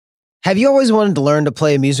Have you always wanted to learn to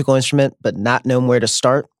play a musical instrument but not known where to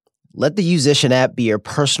start? Let the Musician app be your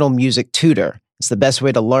personal music tutor. It's the best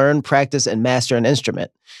way to learn, practice, and master an instrument.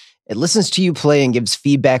 It listens to you play and gives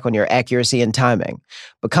feedback on your accuracy and timing.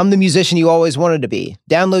 Become the musician you always wanted to be.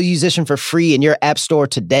 Download Musician for free in your app store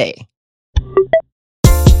today.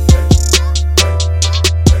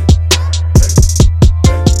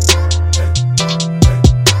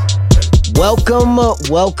 Welcome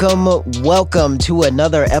to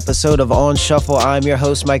another episode of On Shuffle. I'm your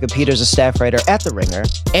host, Micah Peters, a staff writer at The Ringer.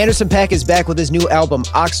 Anderson .Paak is back with his new album,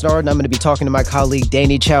 Oxnard, and I'm going to be talking to my colleague,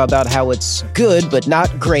 Danny Chow, about how it's good but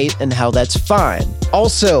not great and how that's fine.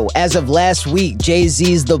 Also, as of last week,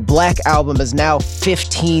 Jay-Z's The Black Album is now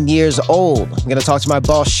 15 years old. I'm going to talk to my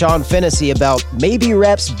boss, Sean Fennessy, about maybe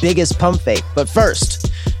rap's biggest pump fake. But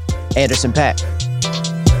first, Anderson .Paak.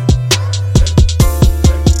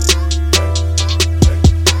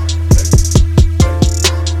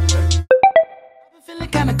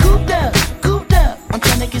 Kinda cooped up. I'm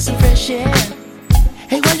trying to get some fresh air.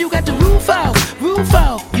 Hey, why you got the roof out?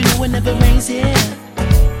 You know it never rains here.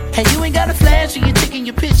 Hey, you ain't got a flash when you're taking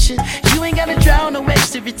your picture. You ain't got to draw no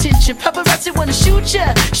extra attention. Paparazzi wanna shoot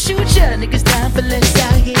ya. Niggas dying for less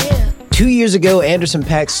out here. 2 years ago, Anderson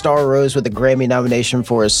 .Paak's star rose with a Grammy nomination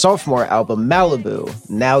for his sophomore album, Malibu.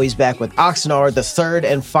 Now he's back with Oxnard, the third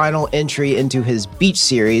and final entry into his Beach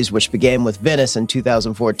series, which began with Venice in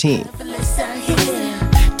 2014.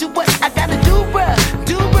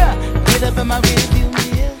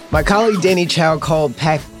 My colleague Danny Chow called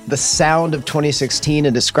 .Paak the sound of 2016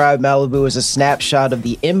 and described Malibu as a snapshot of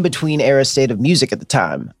the in-between era state of music at the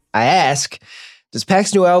time. I ask, does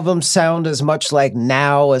 .Paak's new album sound as much like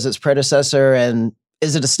Now as its predecessor, and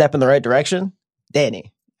is it a step in the right direction?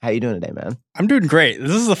 Danny, how you doing today, man? I'm doing great.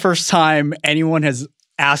 This is the first time anyone has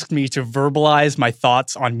asked me to verbalize my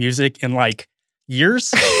thoughts on music in like years.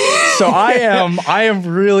 So I am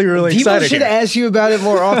really excited. People should ask you about it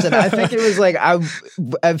more often. I think it was like,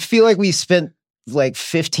 I feel like we spent like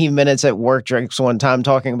 15 minutes at work drinks one time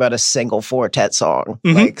talking about a single Four Tet song.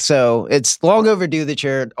 Mm-hmm. So it's long overdue that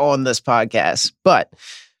you're on this podcast. But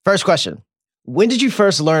first question, when did you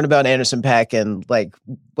first learn about Anderson .Paak, and like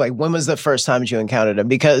when was the first time you encountered him?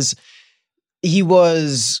 Because he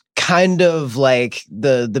was kind of like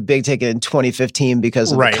the big ticket in 2015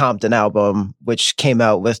 because of the Compton album, which came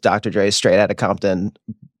out with Dr. Dre's Straight Outta Compton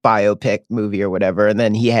biopic movie or whatever. And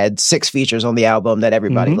then he had 6 features on the album that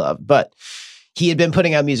everybody loved. But he had been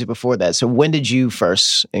putting out music before that. So when did you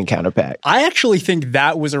first encounter .Paak? I actually think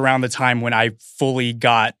that was around the time when I fully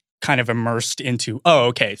got kind of immersed into,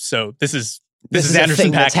 so this is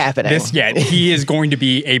Anderson .Paak. That's happening. He is going to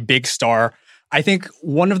be a big star. I think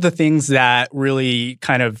one of the things that really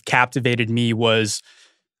kind of captivated me was,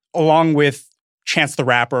 along with Chance the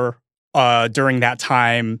Rapper, during that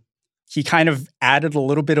time, he kind of added a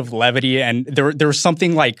little bit of levity, and there was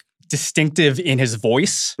something like distinctive in his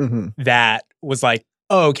voice that was like,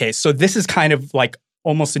 so this is kind of like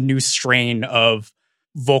almost a new strain of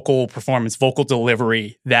vocal performance, vocal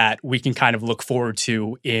delivery that we can kind of look forward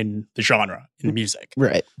to in the genre, in the music.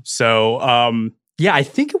 Right. So, yeah, I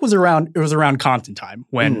think it was around Compton time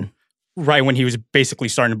when he was basically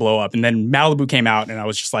starting to blow up, and then Malibu came out, and I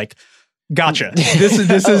was just like, "Gotcha! This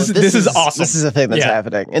is awesome. This is a thing that's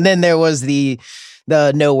happening." And then there was the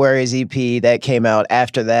No Worries EP that came out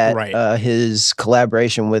after that. His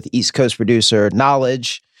collaboration with East Coast producer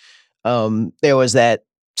Knowledge. There was that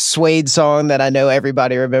Suede song that I know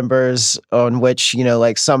everybody remembers, on which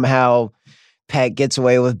somehow .Paak gets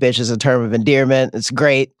away with "bitch" as a term of endearment. It's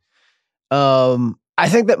great. I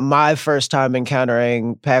think that my first time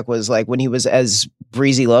encountering .Paak was like when he was as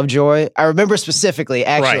Breezy Lovejoy. I remember specifically,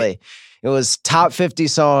 actually, it was top 50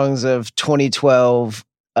 songs of 2012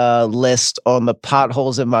 list on the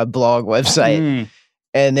Potholes in My Blog website.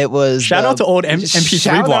 And it was... Shout out to old MP3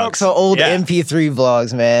 shout blogs. Shout out to old MP3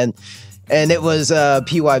 vlogs, man. And it was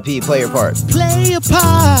PYP, Play Your Part. Play your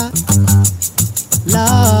part,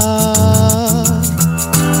 love.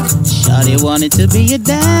 Shawty wanted to be a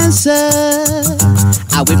dancer.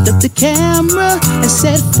 I whipped up the camera and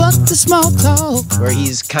said, fuck the small talk. Where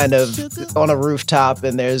he's kind of on a rooftop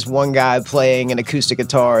and there's one guy playing an acoustic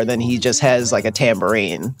guitar and then he just has like a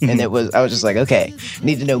tambourine. And I was just like, okay, I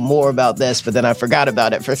need to know more about this, but then I forgot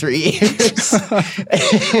about it for 3 years.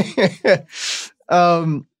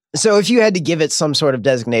 So if you had to give it some sort of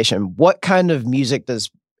designation, what kind of music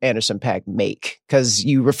does Anderson .Paak make? Because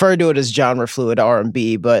you refer to it as genre fluid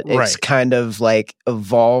R&B, but it's kind of like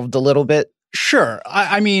evolved a little bit. Sure.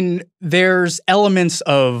 I mean, there's elements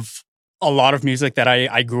of a lot of music that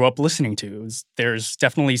I grew up listening to. There's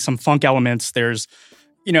definitely some funk elements. There's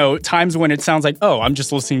times when it sounds like, oh, I'm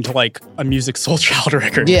just listening to like a Musiq Soulchild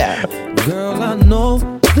record. Yeah. Girl, I know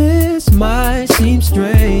this might seem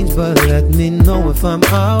strange, but let me know if I'm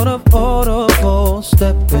out of order or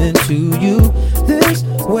step into you this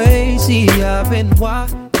way. See, I've been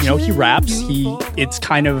watching. He raps. It's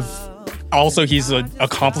kind of also he's an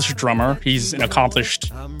accomplished drummer. He's an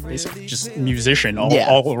accomplished, basically just musician,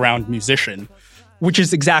 all around musician, which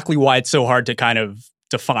is exactly why it's so hard to kind of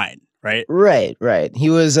define. Right. Right. He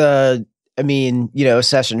was, a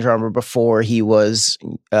session drummer before he was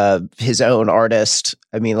his own artist.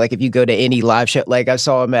 I mean, like if you go to any live show, like I've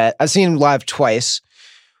seen him live twice,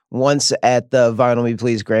 once at the Vinyl Me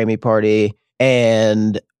Please Grammy party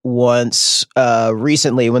and once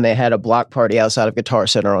recently when they had a block party outside of Guitar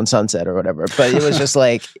Center on Sunset or whatever. But it was just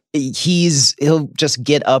like he'll just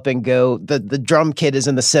get up and go. The drum kit is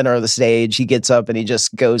in the center of the stage. He gets up and he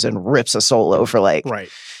just goes and rips a solo for like right.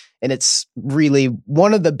 And it's really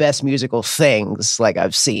one of the best musical things like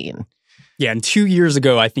I've seen. Yeah, and 2 years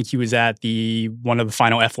ago, I think he was at one of the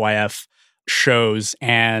final FYF shows,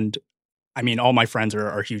 and I mean, all my friends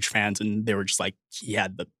are huge fans, and they were just like, he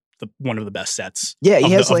had the one of the best sets. Yeah,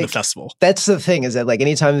 he has of like the festival. That's the thing is that like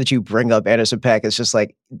anytime that you bring up Anderson .Paak, it's just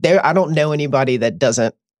like I don't know anybody that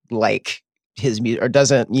doesn't like his music or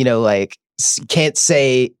doesn't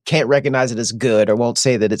can't recognize it as good or won't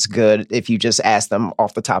say that it's good if you just ask them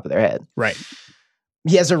off the top of their head. Right.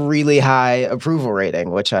 He has a really high approval rating,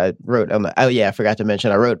 which I wrote on I forgot to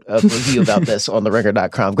mention. I wrote a review about this on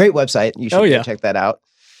theringer.com. Great website. You should go check that out.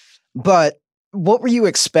 But what were you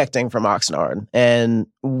expecting from Oxnard? And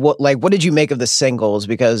what did you make of the singles?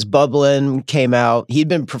 Because Bubblin' came out. He'd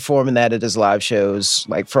been performing that at his live shows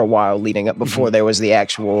like for a while leading up before there was the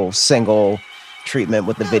actual single treatment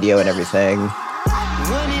with the video and everything.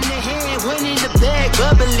 One in the hand, one in the bag,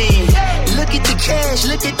 bubbling. Look at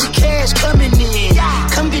the cash coming in.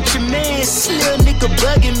 Come get your man, little nigga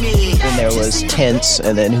bugging me. And there was Tints,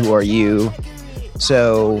 and then Who Are You?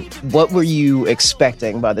 So what were you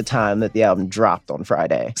expecting by the time that the album dropped on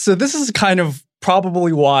Friday? So this is kind of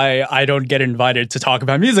probably why I don't get invited to talk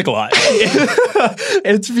about music a lot.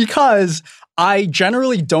 It's because I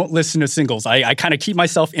generally don't listen to singles. I kind of keep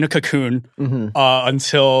myself in a cocoon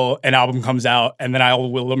until an album comes out, and then I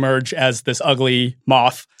will emerge as this ugly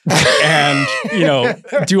moth and,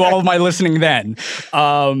 do all of my listening then.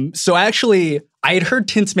 So actually, I had heard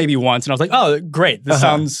Tints maybe once, and I was like, oh, great. This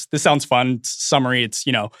sounds fun. It's summery. It's,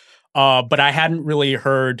 but I hadn't really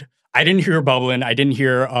heard, I didn't hear Bubblin'. I didn't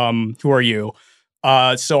hear Who Are You?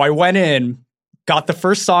 So I went in, got the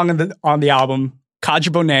first song on the album, Kaja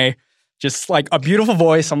Bonet, just like a beautiful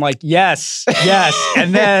voice. I'm like, yes.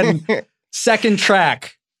 And then second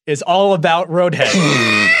track is all about Roadhead.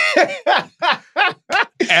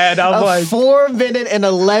 And I'm like, 4-minute and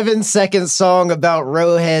 11-second song about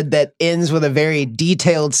Roadhead that ends with a very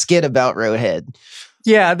detailed skit about Roadhead.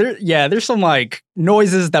 Yeah, there's some like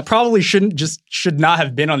noises that probably should not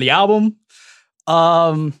have been on the album.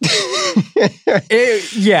 That's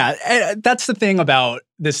the thing about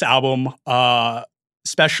this album,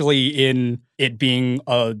 especially in it being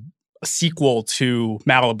a sequel to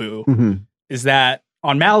Malibu, is that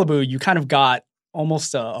on Malibu, you kind of got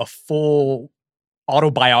almost a full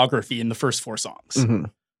autobiography in the first 4 songs.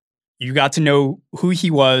 You got to know who he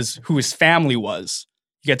was, who his family was.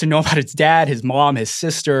 You get to know about his dad, his mom, his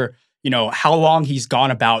sister, how long he's gone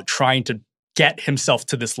about trying to get himself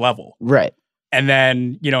to this level. Right. And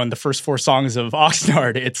then, in the first 4 songs of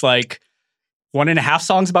Oxnard, it's like 1.5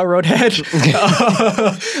 songs about Roadhead.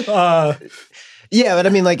 Yeah, but I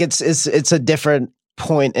mean, like it's a different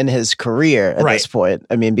point in his career at this point.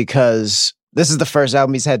 I mean, because this is the first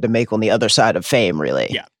album he's had to make on the other side of fame, really.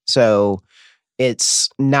 Yeah. So it's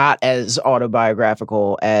not as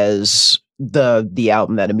autobiographical as the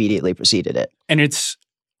album that immediately preceded it. And it's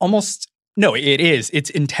almost, no, it is. It's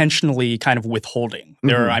intentionally kind of withholding.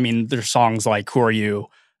 There's songs like Who Are You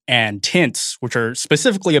and Tints, which are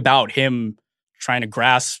specifically about him trying to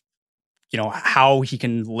grasp, how he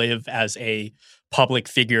can live as a public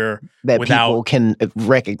figure that people can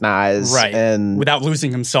recognize, and without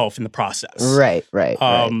losing himself in the process. Right.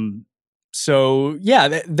 So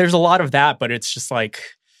yeah, there's a lot of that, but it's just like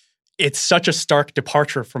it's such a stark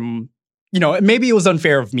departure from, maybe it was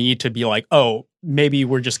unfair of me to be like, oh, maybe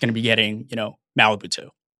we're just going to be getting, Malibu 2.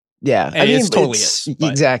 Yeah, I mean, it's totally is.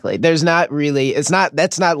 Exactly. There's not really.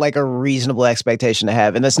 That's not like a reasonable expectation to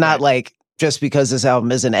have, and it's not like. Just because this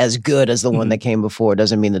album isn't as good as the one that came before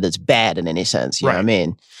doesn't mean that it's bad in any sense. You know what I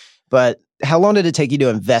mean? But how long did it take you to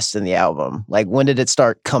invest in the album? Like, when did it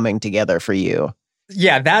start coming together for you?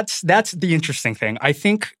 Yeah, that's the interesting thing. I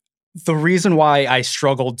think the reason why I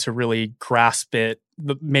struggled to really grasp it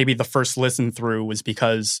maybe the first listen through was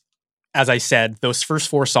because, as I said, those first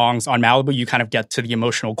 4 songs on Malibu, you kind of get to the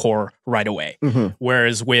emotional core right away.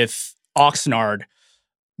 Whereas with Oxnard,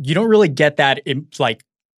 you don't really get that in, like,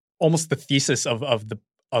 almost the thesis of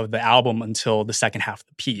the album until the second half of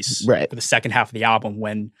the piece, right? The second half of the album,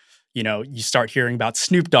 when you start hearing about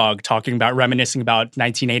Snoop Dogg talking about reminiscing about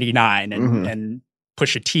 1989, and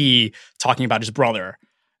Pusha T talking about his brother,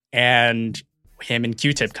 and him and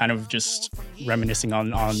Q-Tip kind of just reminiscing on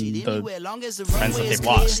the friends that they've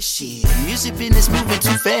lost. Music business moving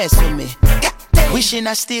too fast for me. Wishing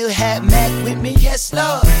I still had Mac with me. Yes,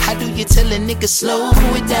 Lord. How do you tell a nigga slow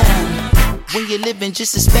it down when you're living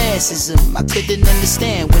just as fast as him? I couldn't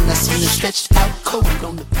understand when I seen him stretched out cold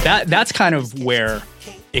on the. That's kind of where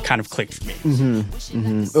it kind of clicked for me.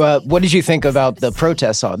 What did you think about the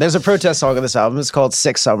protest song? There's a protest song on this album. It's called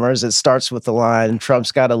 6 Summers. It starts with the line,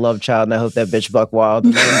 "Trump's got a love child, and I hope that bitch buck wild."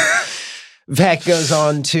 And then Vac goes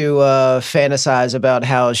on to fantasize about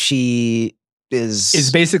how she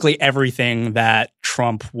is basically everything that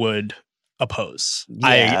Trump would oppose.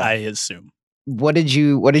 Yeah. I assume. What did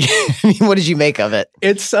you make of it?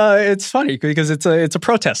 It's funny because it's a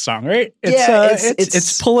protest song, right?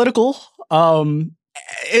 It's political.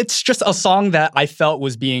 It's just a song that I felt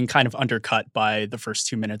was being kind of undercut by the first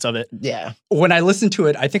 2 minutes of it. Yeah. When I listened to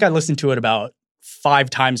it, I think I listened to it about 5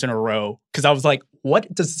 times in a row because I was like,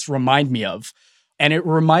 what does this remind me of? And it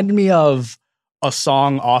reminded me of a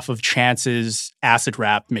song off of Chance's acid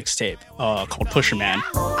rap mixtape called Pusher Man.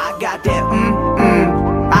 I got that,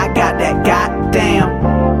 I got that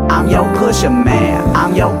goddamn. I'm your pusher man.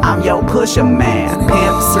 I'm your pusher man.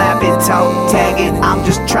 Pimp, slap it, toe, tag it. I'm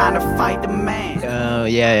just trying to fight the man. Oh,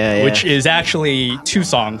 yeah. Which is actually 2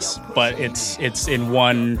 songs, but it's in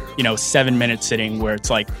one, 7-minute sitting where it's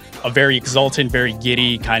like a very exultant, very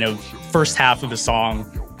giddy kind of first half of the song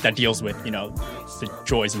that deals with, the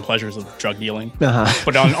joys and pleasures of drug dealing.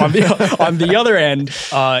 But on the other end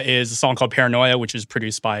is a song called Paranoia, which is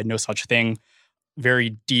produced by No Such Thing.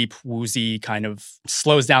 Very deep, woozy, kind of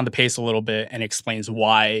slows down the pace a little bit and explains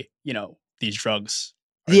why, these drugs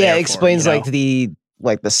are there explains for,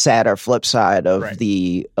 like the sadder flip side of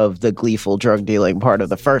the gleeful drug dealing part of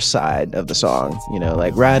the first side of the song.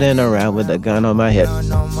 Like riding around with a gun on my hip.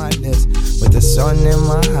 With the sun in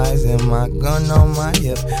my eyes and my gun on my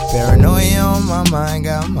hip. Paranoia on my mind,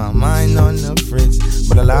 got my mind on the fritz.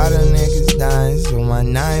 But a lot of niggas dying, so my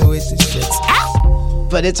 9 with the shits.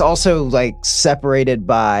 But it's also like separated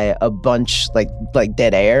by a bunch like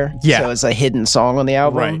dead air. Yeah. So it's a hidden song on the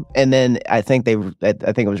album. Right. And then I think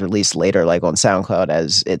it was released later, like on SoundCloud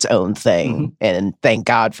as its own thing. And thank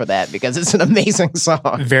God for that because it's an amazing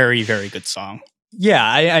song. Very, very good song. Yeah,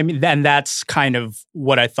 I mean, and that's kind of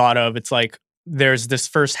what I thought of. It's like there's this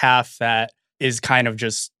first half that is kind of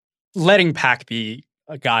just letting Pac be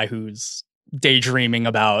a guy who's daydreaming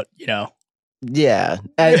about, Yeah,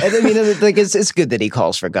 I mean, like it's good that he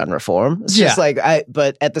calls for gun reform. It's just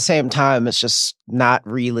but at the same time, it's just not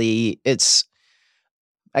really. It's,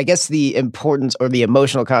 I guess, the importance or the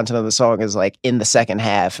emotional content of the song is like in the second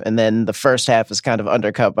half, and then the first half is kind of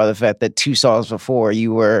undercut by the fact that 2 songs before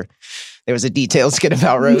there was a detailed skit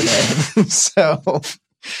about Roadhead. So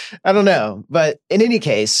I don't know, but in any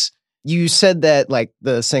case. You said that like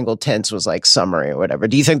the single Tense was like summery or whatever.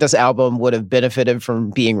 Do you think this album would have benefited from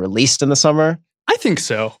being released in the summer? I think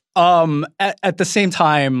so. At the same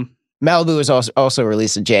time, Malibu was also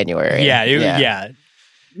released in January. Yeah.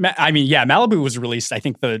 I mean, Malibu was released, I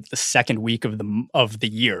think, the second week of the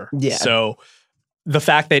year. Yeah. So the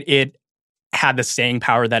fact that it had the staying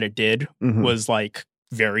power that it did was like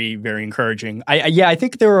very, very encouraging. I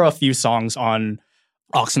think there were a few songs on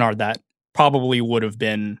Oxnard that probably would have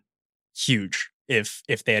been huge if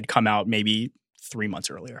they had come out maybe 3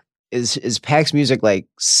 months earlier. Is Pac's music like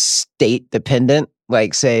state dependent?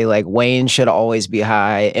 Like say like Wayne should always be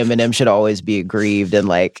high, Eminem should always be aggrieved, and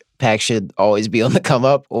like Pac should always be on the come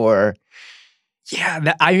up, or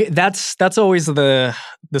that's always the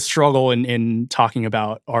struggle in talking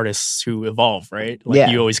about artists who evolve, right?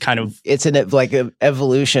 Like you always kind of it's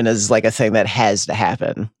evolution is like a thing that has to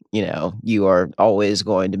happen. You are always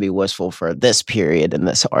going to be wistful for this period in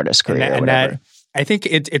this artist's career. And that, I think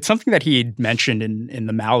it's something that he had mentioned in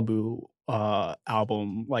the Malibu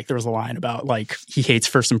album. Like there was a line about like he hates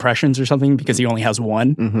first impressions or something because he only has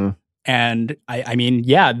one. And I mean,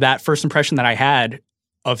 that first impression that I had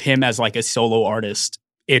of him as like a solo artist,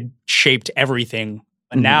 it shaped everything.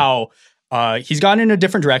 And now he's gone in a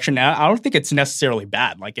different direction. I don't think it's necessarily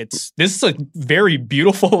bad. Like this is a very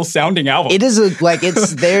beautiful sounding album. It is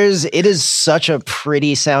it is such a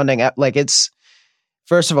pretty sounding like it's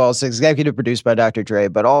First of all, it's executive produced by Dr. Dre,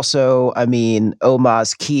 but also, I mean,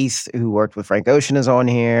 Omaz Keith, who worked with Frank Ocean, is on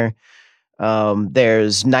here.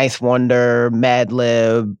 There's Ninth Wonder,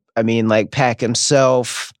 Madlib. I mean, like Pac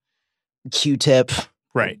himself, Q-Tip.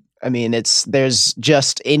 Right. I mean, there's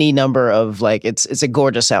just any number of like, it's a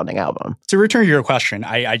gorgeous sounding album. To return to your question,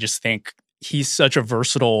 I just think he's such a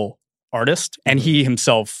versatile artist, and he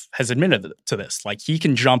himself has admitted to this. Like, he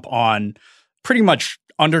can jump on pretty much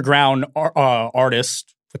underground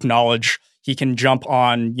artists with knowledge. He can jump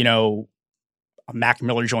on, you know, a Mac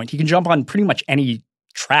Miller joint. He can jump on pretty much any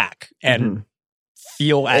track and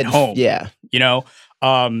feel at home. Yeah. You know?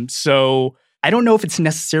 So I don't know if it's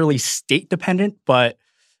necessarily state dependent, but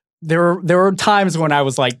there were times when I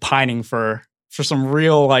was like pining for some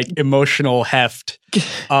real like emotional heft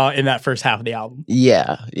in that first half of the album.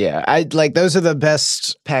 Yeah. I like those are the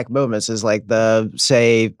best Pac moments, is like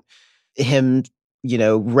say him, you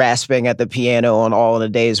know, rasping at the piano on All in a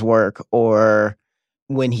Day's Work, or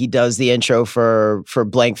when he does the intro for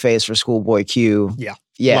Blank Face for Schoolboy Q. Yeah.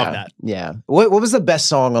 Love that. Yeah. What was the best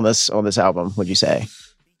song on this album, would you say?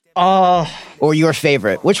 Or your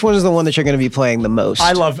favorite? Which one is the one that you're going to be playing the most?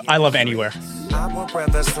 I love Anywhere. I would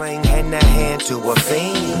rather sling hand to hand to a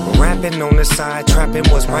fiend. Rapping on the side, trapping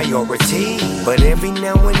was priority. But every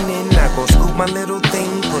now and then I go scoop my little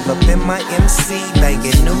thing, pull up in my MC like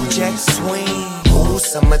a New Jack Swing. Ooh,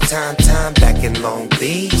 summertime time back in Long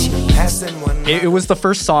Beach. Passing one. It was the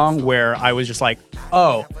first song where I was just like,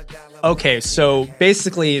 oh, okay, so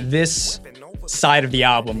basically this side of the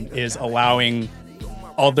album is allowing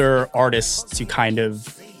other artists to kind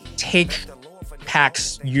of take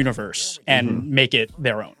Pac's universe and make it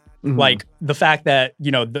their own. Like the fact that,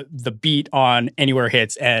 you know, the beat on Anywhere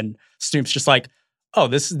hits and Snoop's just like, oh,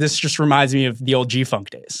 this just reminds me of the old G-Funk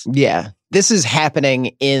days. Yeah. This is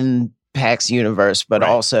happening in Pac's universe, but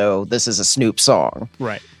also this is a Snoop song.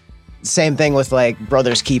 Right. Same thing with like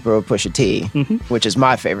Brothers Keeper of Pusha T, which is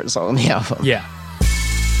my favorite song on the album. Yeah.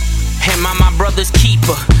 Am I my brother's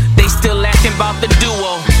keeper? They still asking about the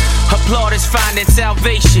duo. Applaud is finding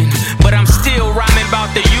salvation, but I'm still rhyming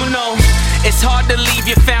about the, you know, it's hard to leave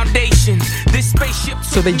your foundation. This spaceship.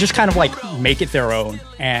 So they just kind of like make it their own,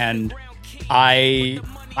 and I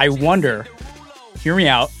wonder. Hear me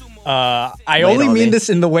out. I only mean this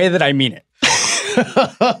in the way that I mean it.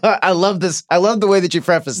 I love this. I love the way that you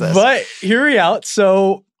preface this. But hear me out.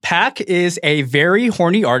 So Pac is a very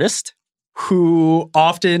horny artist who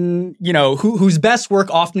often, you know, whose best work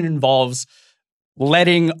often involves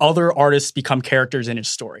letting other artists become characters in his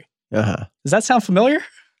story. Does that sound familiar?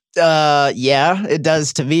 Yeah, it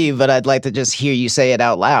does to me, but I'd like to just hear you say it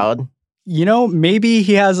out loud. You know, maybe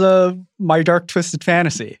he has a My Dark Twisted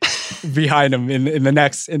Fantasy behind him in the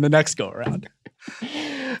next go around.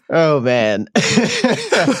 Oh man.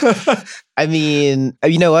 I mean,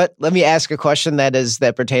 you know what? Let me ask a question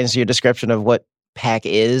that pertains to your description of what Pac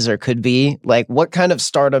is or could be. Like, what kind of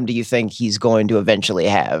stardom do you think he's going to eventually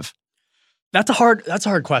have? That's a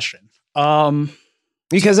hard question.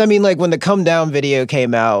 Because I mean, like when the Come Down video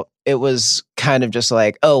came out, it was kind of just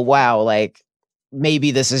like, oh wow, like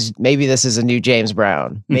maybe this is a new James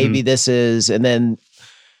Brown. Maybe this is, and then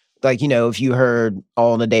like, you know, if you heard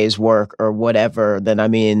All in a Day's Work or whatever, then I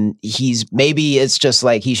mean, maybe it's just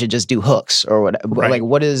like he should just do hooks or whatever. Right. Like,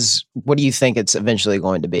 what do you think it's eventually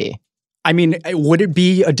going to be? I mean, would it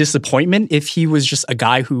be a disappointment if he was just a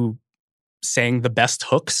guy who sang the best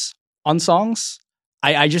hooks on songs?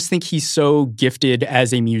 I just think he's so gifted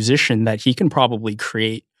as a musician that he can probably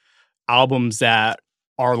create albums that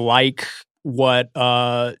are like what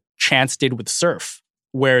Chance did with Surf,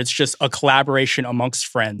 where it's just a collaboration amongst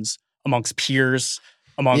friends, amongst peers,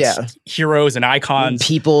 amongst heroes and icons.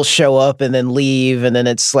 People show up and then leave, and then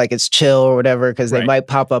it's like it's chill or whatever, because they might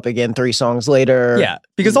pop up again 3 songs later. Yeah,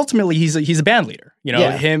 because ultimately he's a band leader. You know,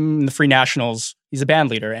 him, the Free Nationals, he's a band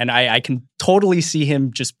leader. And I can totally see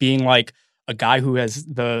him just being like a guy who has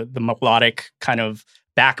the melodic kind of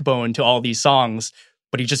backbone to all these songs,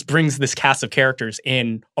 but he just brings this cast of characters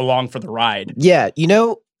in along for the ride. Yeah, you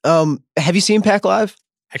know, have you seen Pac live?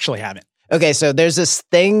 Actually haven't. Okay, so there's this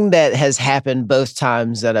thing that has happened both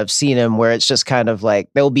times that I've seen him where it's just kind of like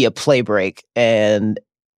there'll be a play break and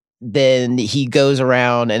then he goes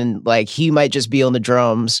around and like he might just be on the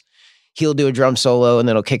drums. He'll do a drum solo and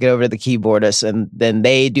then he'll kick it over to the keyboardist and then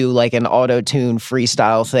they do like an auto-tune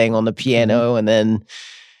freestyle thing on the piano and then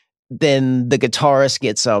the guitarist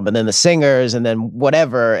gets some and then the singers and then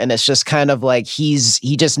whatever. And it's just kind of like he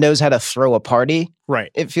just knows how to throw a party.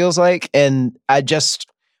 Right. It feels like. And I just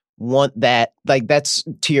want that. Like that's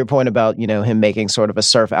to your point about, you know, him making sort of a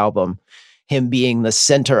surf album, him being the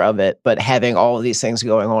center of it, but having all of these things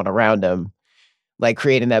going on around him. like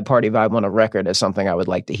creating that party vibe on a record is something I would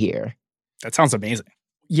like to hear. That sounds amazing.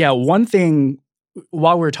 Yeah, one thing,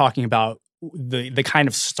 while we're talking about the kind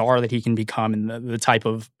of star that he can become and the type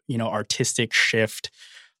of, artistic shift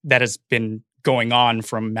that has been going on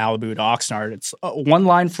from Malibu to Oxnard, it's one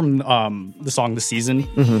line from the song The Season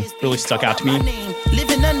really stuck out to me.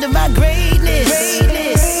 Living under my greatness.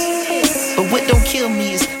 But what don't kill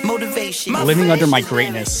me is motivation. Living under my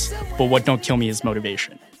greatness, but what don't kill me is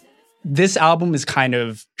motivation. This album is kind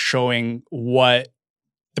of showing what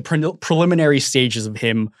the preliminary stages of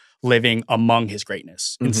him living among his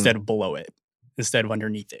greatness instead of below it, instead of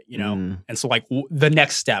underneath it, And so like the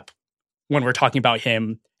next step when we're talking about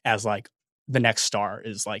him as like the next star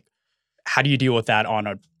is like, how do you deal with that on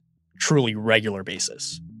a truly regular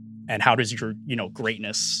basis? And how does your,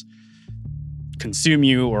 greatness consume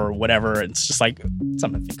you or whatever? It's just like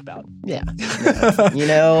something to think about. Yeah.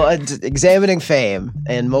 Examining fame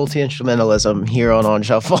and multi-instrumentalism here on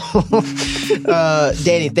Shuffle.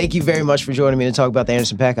 Danny, thank you very much for joining me to talk about the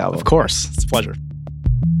Anderson .Paak album. Of course. It's a pleasure.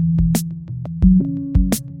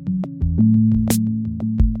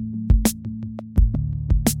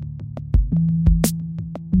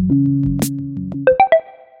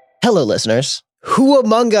 Hello, listeners. Who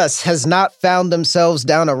among us has not found themselves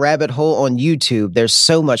down a rabbit hole on YouTube? There's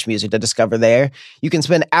so much music to discover there. You can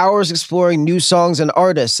spend hours exploring new songs and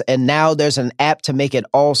artists, and now there's an app to make it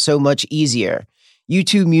all so much easier.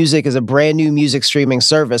 YouTube Music is a brand new music streaming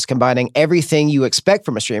service combining everything you expect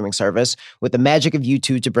from a streaming service with the magic of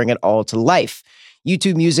YouTube to bring it all to life.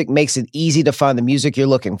 YouTube Music makes it easy to find the music you're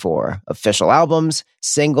looking for. Official albums,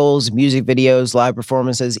 singles, music videos, live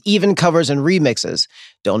performances, even covers and remixes.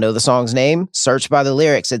 Don't know the song's name? Search by the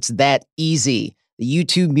lyrics. It's that easy. The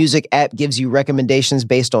YouTube Music app gives you recommendations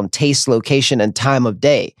based on taste, location, and time of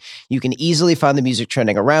day. You can easily find the music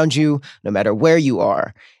trending around you, no matter where you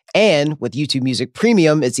are. And with YouTube Music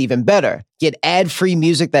Premium, it's even better. Get ad-free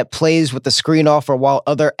music that plays with the screen off or while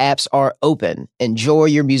other apps are open. Enjoy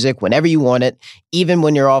your music whenever you want it, even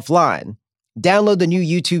when you're offline. Download the new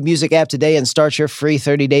YouTube Music app today and start your free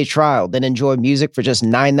 30-day trial. Then enjoy music for just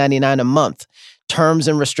 $9.99 a month. Terms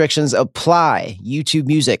and restrictions apply. YouTube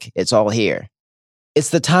Music, it's all here. It's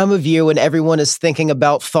the time of year when everyone is thinking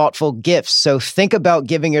about thoughtful gifts, so think about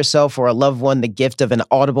giving yourself or a loved one the gift of an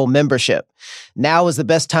Audible membership. Now is the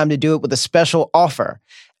best time to do it with a special offer.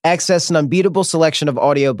 Access an unbeatable selection of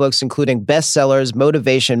audiobooks, including bestsellers,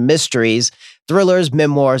 motivation, mysteries, thrillers,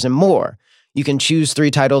 memoirs, and more. You can choose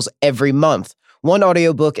 3 titles every month, 1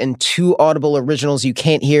 audiobook and 2 Audible originals you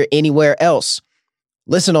can't hear anywhere else.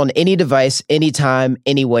 Listen on any device, anytime,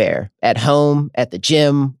 anywhere. At home, at the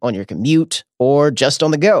gym, on your commute, or just on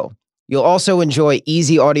the go. You'll also enjoy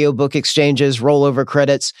easy audiobook exchanges, rollover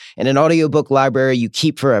credits, and an audiobook library you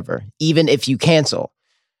keep forever, even if you cancel.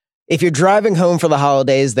 If you're driving home for the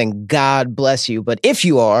holidays, then God bless you. But if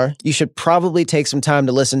you are, you should probably take some time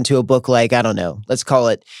to listen to a book like, let's call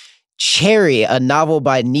it Cherry, a novel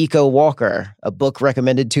by Nico Walker, a book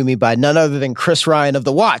recommended to me by none other than Chris Ryan of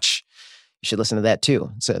The Watch. You should listen to that too.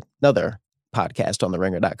 It's another podcast on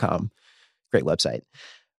theringer.com. Great website.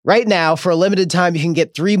 Right now, for a limited time, you can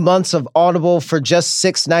get 3 months of Audible for just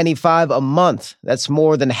 $6.95 a month. That's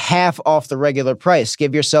more than half off the regular price.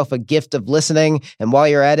 Give yourself a gift of listening. And while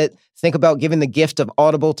you're at it, think about giving the gift of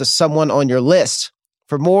Audible to someone on your list.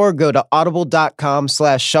 For more, go to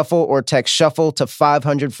audible.com/shuffle or text shuffle to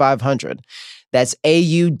 500-500. That's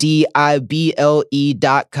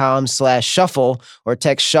AUDIBLE.com/shuffle or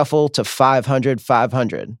text shuffle to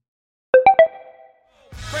 500-500.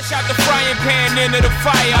 Fresh out the frying pan into the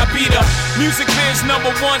fire, I be the music biz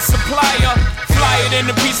 #1 supplier. Fly it in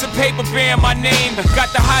a piece of paper bearing my name.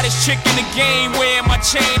 Got the hottest chick in the game wearing my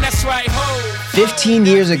chain, that's right, ho. 15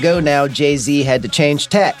 years ago now, Jay-Z had to change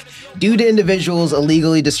tack. Due to individuals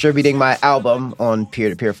illegally distributing my album on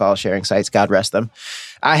peer-to-peer file sharing sites, God rest them,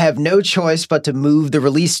 I have no choice but to move the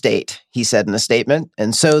release date, he said in a statement.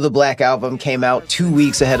 And so the Black Album came out 2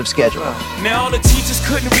 weeks ahead of schedule. Now the teachers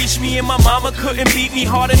couldn't reach me and my mama couldn't beat me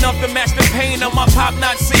hard enough to match the pain of my pop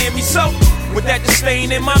not seeing me. So with that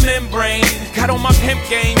disdain in my membrane, got on my pimp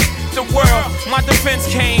game, the world, my defense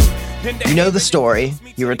came. You know the story.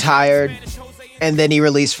 He retired, and then he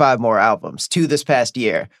released 5 more albums, 2 this past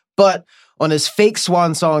year. But on his Fake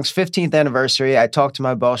Swan Song's 15th anniversary, I talked to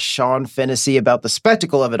my boss, Sean Fennessy, about the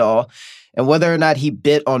spectacle of it all and whether or not he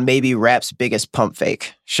bit on maybe rap's biggest pump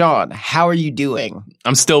fake. Sean, how are you doing?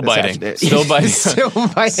 I'm still biting. Still biting. Still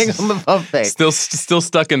biting on the pump fake. Still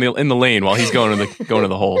stuck in the lane while he's going to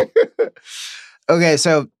the hole. Okay,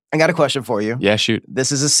 so I got a question for you. Yeah, shoot.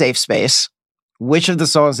 This is a safe space. which of the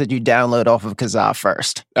songs did you download off of Kazaa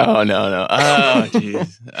first? Oh, no. Oh,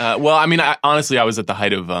 jeez. Well, I mean, honestly, I was at the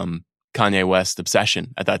height of Kanye West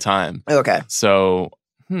obsession at that time. Okay. So,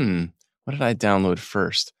 what did I download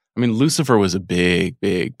first? I mean, Lucifer was a big,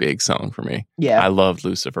 big, big song for me. Yeah. I loved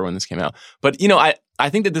Lucifer when this came out. But, you know, I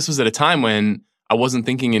think that this was at a time when I wasn't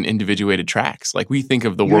thinking in individuated tracks. Like we think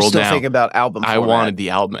of the world still now. Thinking about album I format. wanted the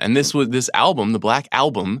album. And this album, the Black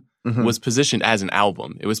Album, was positioned as an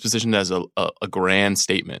album. It was positioned as a grand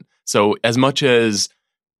statement. So as much as,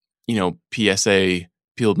 you know, PSA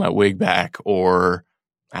peeled my wig back, or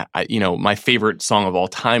my favorite song of all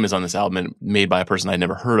time is on this album and made by a person I'd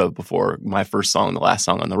never heard of before, my first song, the last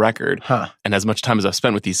song on the record. And as much time as I've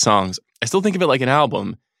spent with these songs, I still think of it like an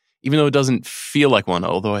album, even though it doesn't feel like one,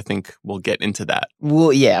 although I think we'll get into that.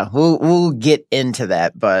 We'll get into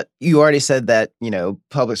that, but you already said that, you know,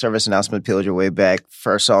 Public Service Announcement peeled your way back.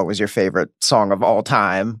 First song was your favorite song of all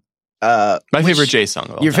time. My favorite Jay song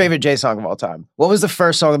of all time. Your favorite Jay song of all time. What was the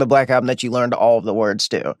first song of the Black Album that you learned all of the words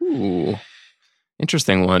to? Ooh,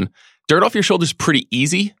 interesting one. Dirt Off Your Shoulders, pretty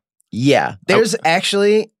easy. Yeah, there's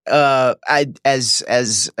actually,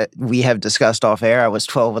 as we have discussed off air, I was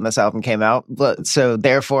 12 when this album came out, but so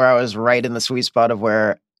therefore I was right in the sweet spot of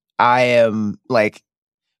where I am like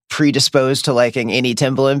predisposed to liking any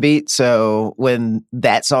Timbaland beat. So when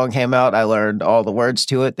that song came out, I learned all the words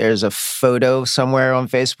to it. There's a photo somewhere on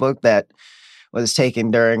Facebook that was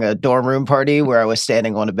taken during a dorm room party where I was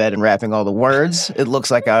standing on a bed and rapping all the words. It looks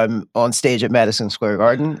like I'm on stage at Madison Square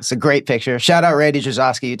Garden. It's a great picture. Shout out Randy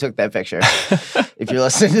Jazowski, you took that picture. If you're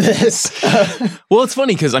listening to this. Well, it's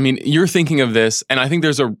funny because, I mean, you're thinking of this, and I think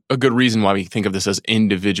there's a good reason why we think of this as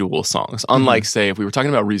individual songs. Unlike, say, if we were talking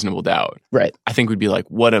about Reasonable Doubt, right? I think we'd be like,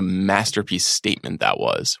 what a masterpiece statement that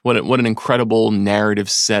was. What an incredible narrative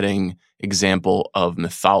setting example of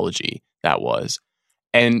mythology that was.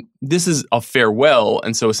 And this is a farewell,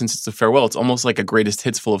 and so since it's a farewell, it's almost like a greatest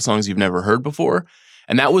hits full of songs you've never heard before.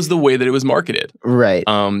 And that was the way that it was marketed. Right.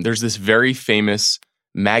 There's this very famous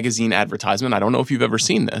magazine advertisement. I don't know if you've ever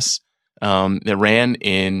seen this. That ran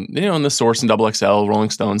in the Source and XXL, Rolling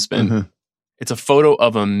Stone, Spin. It's a photo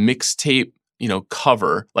of a mixtape,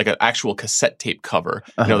 cover, like an actual cassette tape cover,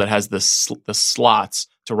 that has the slots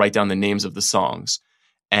to write down the names of the songs.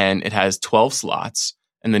 And it has 12 slots.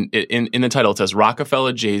 And then in the title, it says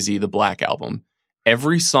Rockefeller, Jay-Z, The Black Album.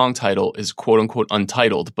 Every song title is quote unquote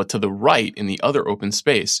untitled, but to the right in the other open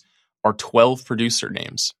space are 12 producer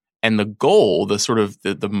names. And the goal, the sort of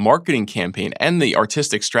the marketing campaign and the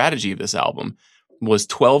artistic strategy of this album was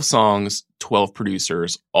 12 songs, 12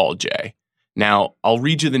 producers, all Jay. Now, I'll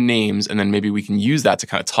read you the names and then maybe we can use that to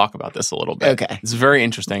kind of talk about this a little bit. Okay. It's very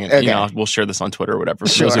interesting. And, we'll share this on Twitter or whatever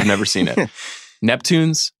for those who've never seen it.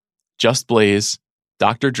 Neptunes, Just Blaze,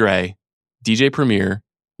 Dr. Dre, DJ Premier,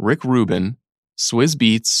 Rick Rubin, Swizz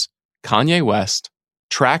Beatz, Kanye West,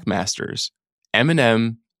 Trackmasters,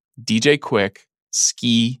 Eminem, DJ Quick,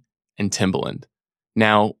 Ski, and Timbaland.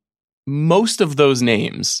 Now, most of those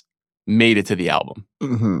names made it to the album,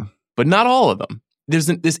 but not all of them. There's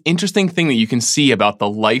this interesting thing that you can see about the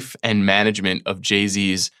life and management of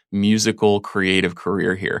Jay-Z's musical creative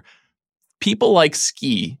career here. People like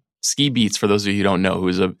Ski Beatz, for those of you who don't know, who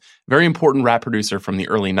is a very important rap producer from the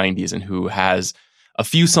early 90s and who has a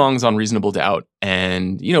few songs on Reasonable Doubt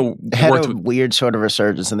and, had a weird sort of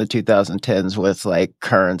resurgence in the 2010s with like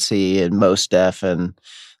Currency and Mos Def and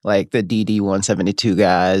like the DD-172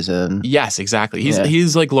 guys. And yes, exactly.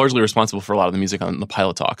 He's like largely responsible for a lot of the music on the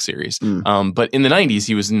Pilot Talk series. But in the 90s,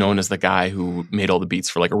 he was known as the guy who made all the beats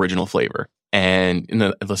for like Original Flavor. And in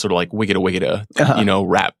the sort of like wiggita,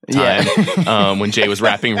 rap time, when Jay was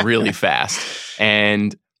rapping really fast.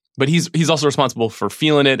 But he's also responsible for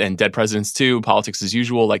Feelin' It and Dead Presidents 2, Politics as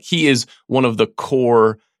Usual. Like he is one of the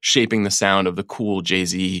core shaping the sound of the cool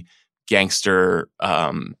Jay-Z gangster,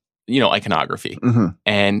 iconography.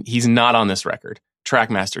 And he's not on this record.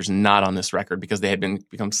 Trackmaster's not on this record because they had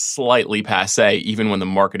become slightly passé even when the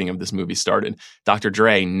marketing of this movie started. Dr.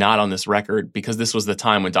 Dre not on this record because this was the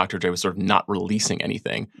time when Dr. Dre was sort of not releasing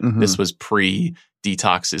anything. This was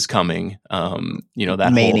pre-Detox is Coming,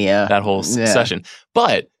 that Mania. whole session.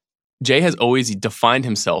 But Jay has always defined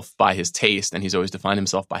himself by his taste and he's always defined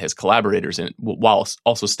himself by his collaborators and while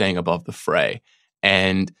also staying above the fray.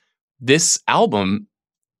 And this album,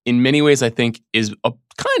 in many ways, I think, is a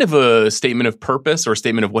kind of a statement of purpose or a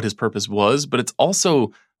statement of what his purpose was, but it's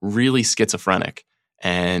also really schizophrenic.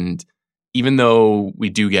 And even though we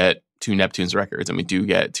do get 2 Neptunes records and we do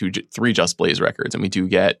get 3 Just Blaze records and we do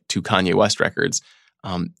get 2 Kanye West records,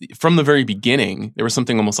 from the very beginning, there was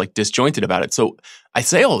something almost like disjointed about it. So I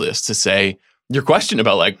say all this to say your question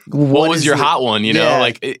about like what was your hot one, you know,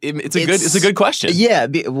 like it's a good question. Yeah.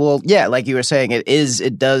 Like you were saying,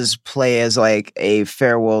 it does play as like a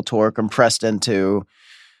farewell tour compressed into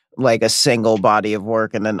like a single body of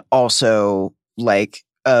work, and then also like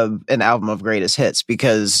an album of greatest hits,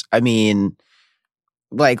 because I mean,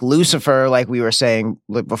 like Lucifer, like we were saying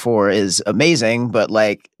before, is amazing, but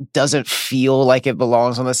like doesn't feel like it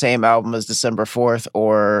belongs on the same album as December 4th,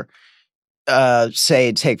 or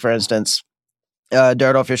take for instance,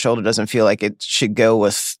 Dirt Off Your Shoulder doesn't feel like it should go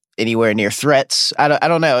with anywhere near Threats. I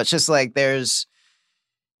don't know. It's just like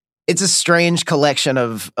it's a strange collection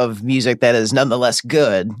of music that is nonetheless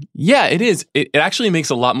good. Yeah, it is. It actually makes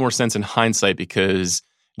a lot more sense in hindsight, because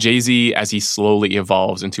Jay-Z, as he slowly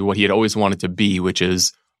evolves into what he had always wanted to be, which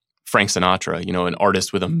is Frank Sinatra, you know, an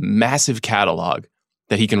artist with a massive catalog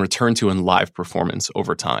that he can return to in live performance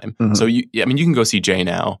over time. Mm-hmm. So, you can go see Jay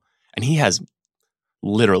now, and he has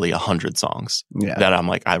literally 100 songs that I'm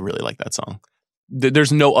like, I really like that song.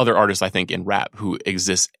 There's no other artist, I think, in rap who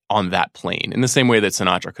exists on that plane, in the same way that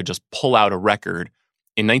Sinatra could just pull out a record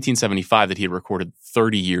in 1975 that he had recorded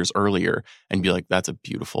 30 years earlier and be like, that's a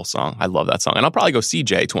beautiful song. I love that song. And I'll probably go see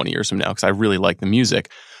Jay 20 years from now because I really like the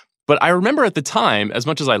music. But I remember at the time, as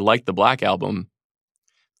much as I liked the Black Album,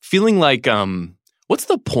 feeling like, what's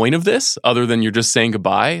the point of this other than you're just saying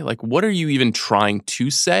goodbye? Like, what are you even trying to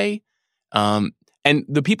say? And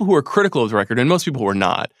the people who are critical of the record, and most people were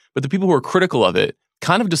not, but the people who are critical of it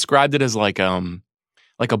kind of described it as like a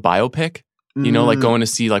biopic. You know, like going to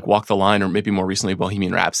see like Walk the Line, or maybe more recently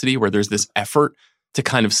Bohemian Rhapsody, where there's this effort to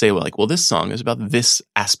kind of say, well, this song is about this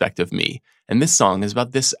aspect of me, and this song is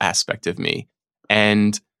about this aspect of me.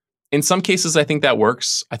 And in some cases, I think that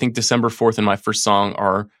works. I think December 4th and My First Song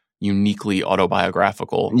are uniquely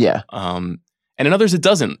autobiographical. Yeah. And in others, it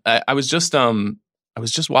doesn't. I was just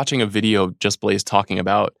watching a video of Just Blaze talking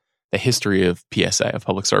about the history of PSA, of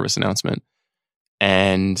Public Service Announcement.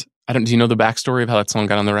 And do you know the backstory of how that song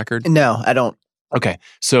got on the record? No, I don't. Okay.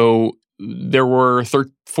 So there were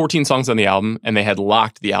 14 songs on the album, and they had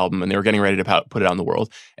locked the album, and they were getting ready to put it out in the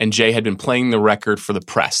world. And Jay had been playing the record for the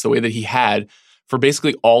press the way that he had for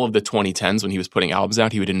basically all of the 2010s when he was putting albums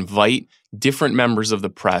out. He would invite different members of the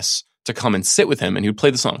press to come and sit with him, and he would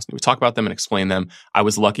play the songs. He would talk about them and explain them. I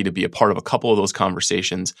was lucky to be a part of a couple of those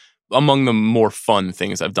conversations. Among the more fun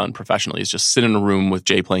things I've done professionally is just sit in a room with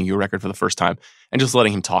Jay playing you a record for the first time and just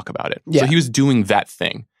letting him talk about it. Yeah. So he was doing that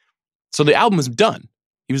thing. So the album was done.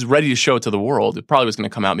 He was ready to show it to the world. It probably was going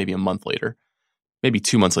to come out maybe a month later, maybe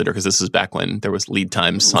 2 months later, because this is back when there was lead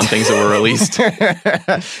times on things that were released.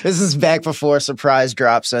 This is back before surprise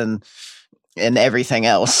drops and everything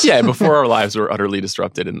else. Yeah, before our lives were utterly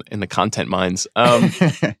disrupted in the content mines.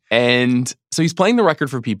 And so he's playing the record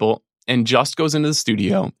for people, and Just goes into the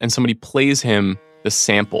studio, and somebody plays him the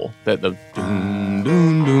sample, the doom,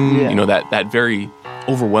 doom, doom, you know, that very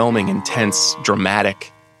overwhelming, intense,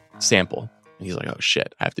 dramatic sample. And he's like, oh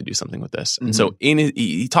shit, I have to do something with this. And so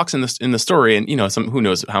he talks in the story, and you know, who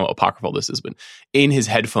knows how apocryphal this is, but in his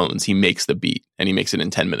headphones, he makes the beat, and he makes it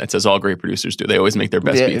in 10 minutes, as all great producers do. They always make their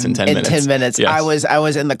best beats in 10 minutes. In 10 minutes. Yes. I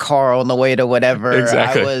was in the car on the way to whatever.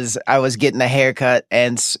 Exactly. I was getting a haircut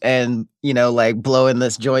and you know, like blowing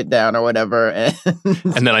this joint down or whatever. And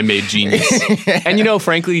then I made Genius. And you know,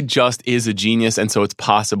 frankly, Just is a genius, and so it's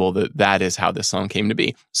possible that is how this song came to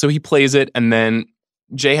be. So he plays it, and then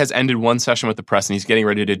Jay has ended one session with the press, and he's getting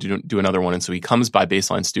ready to do another one. And so he comes by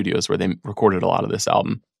Baseline Studios, where they recorded a lot of this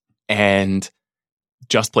album, and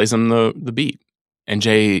Just plays him the beat. And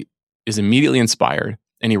Jay is immediately inspired,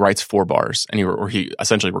 and he writes 4 bars, and he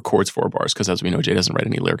essentially records 4 bars, because as we know, Jay doesn't write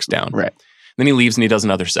any lyrics down. Right. Then he leaves, and he does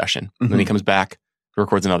another session. Then he comes back,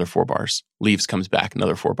 records another 4 bars, leaves, comes back,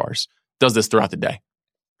 another 4 bars. Does this throughout the day.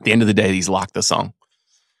 At the end of the day, he's locked the song.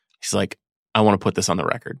 He's like, I want to put this on the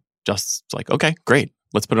record. Just's like, okay, great.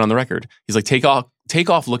 Let's put it on the record. He's like, take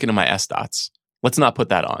off Looking at My S-Dots. Let's not put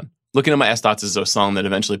that on. Looking at My S-Dots is a song that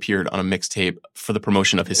eventually appeared on a mixtape for the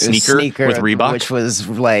promotion of his sneaker with Reebok. Which was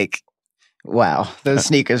like, wow, those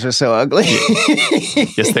sneakers were so ugly.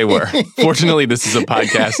 Yes, they were. Fortunately, this is a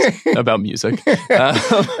podcast about music.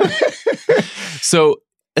 So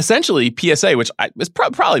essentially, PSA, which is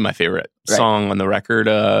probably my favorite song on the record,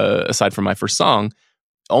 aside from My First Song,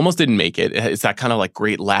 almost didn't make it. It's that kind of like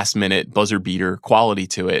great last minute buzzer beater quality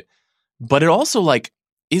to it. But it also like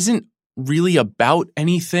isn't really about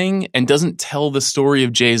anything and doesn't tell the story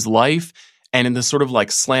of Jay's life. And in the sort of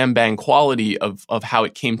like slam bang quality of how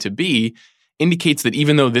it came to be, indicates that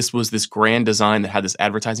even though this was this grand design that had this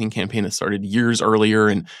advertising campaign that started years earlier,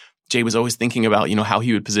 and Jay was always thinking about, you know, how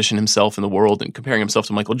he would position himself in the world and comparing himself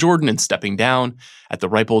to Michael Jordan and stepping down at the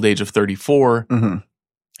ripe old age of 34.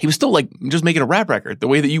 he was still like just making a rap record the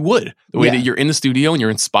way that you would, the way that you're in the studio and you're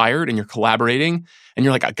inspired and you're collaborating and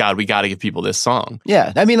you're like, oh, God, we got to give people this song.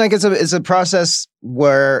 Yeah. I mean, like it's a process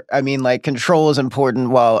where, I mean, like control is important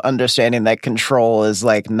while understanding that control is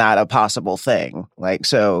like not a possible thing. Like,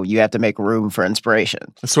 so you have to make room for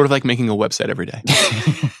inspiration. It's sort of like making a website every day.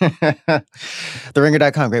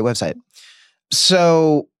 TheRinger.com, great website.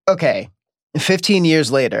 So, okay, 15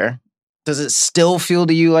 years later, does it still feel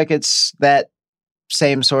to you like it's that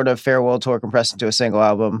same sort of farewell tour compressed into a single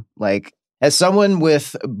album? Like, as someone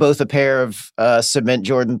with both a pair of cement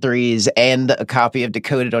Jordan 3s and a copy of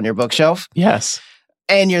Decoded on your bookshelf, yes,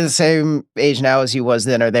 and you're the same age now as you was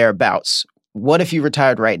then or thereabouts, what if you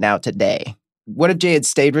retired right now today? What if Jay had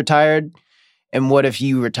stayed retired? And what if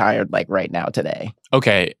you retired like right now today?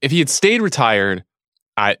 Okay, if he had stayed retired,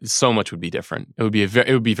 so much would be different. It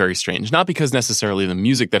would be very strange. Not because necessarily the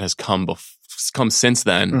music that has come since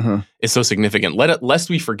then is so significant. Lest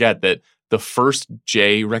we forget that the first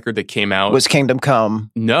Jay record that came out was Kingdom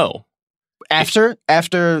Come. No, after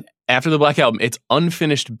the Black Album, it's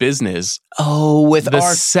Unfinished Business. Oh, with the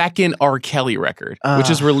second R. Kelly record,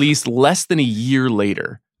 which is released less than a year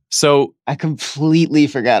later. So I completely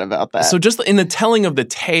forgot about that. So just in the telling of the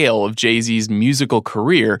tale of Jay-Z's musical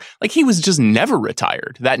career, like he was just never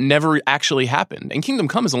retired. That never actually happened. And Kingdom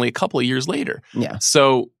Come is only a couple of years later. Yeah.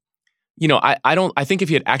 So, you know, I think if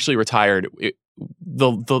he had actually retired,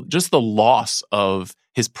 just the loss of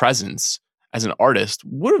his presence as an artist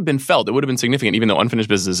would have been felt. It would have been significant, even though Unfinished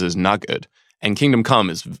Business is not good. And Kingdom Come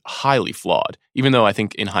is highly flawed, even though I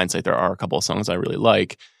think in hindsight there are a couple of songs I really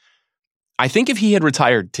like. I think if he had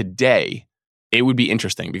retired today, it would be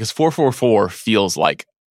interesting because 444 feels like,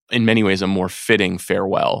 in many ways, a more fitting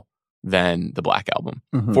farewell than the Black Album.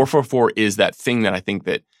 444 is that thing that I think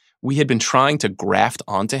that we had been trying to graft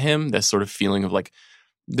onto him, this sort of feeling of like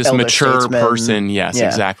this elder mature statesman. person. Yes, Yeah.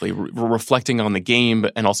 exactly. Reflecting on the game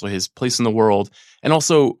and also his place in the world. And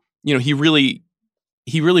also, you know, he really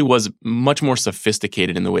was much more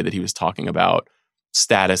sophisticated in the way that he was talking about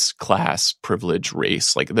status, class, privilege,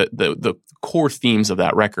 race, like the core themes of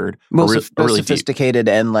that record are really sophisticated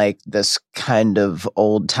deep. And like this kind of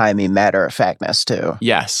old-timey matter-of-factness too.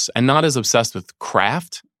 Yes, and not as obsessed with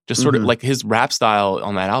craft. Just sort of like his rap style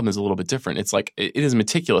on that album is a little bit different. It's like it is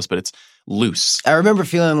meticulous, but it's loose. I remember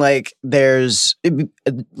feeling like there's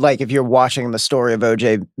like if you're watching the Story of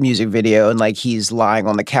OJ music video and like he's lying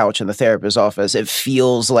on the couch in the therapist's office, it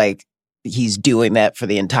feels like he's doing that for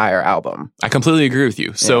the entire album. I completely agree with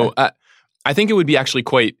you. So I think it would be actually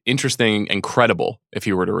quite interesting and credible if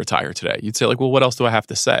he were to retire today. You'd say like, well, what else do I have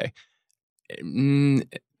to say?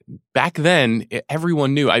 Back then,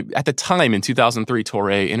 everyone knew. At the time in 2003,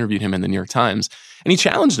 Touré interviewed him in the New York Times and he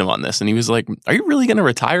challenged him on this. And he was like, are you really going to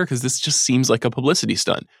retire? Because this just seems like a publicity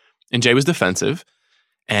stunt. And Jay was defensive.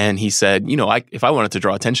 And he said, you know, if I wanted to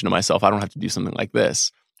draw attention to myself, I don't have to do something like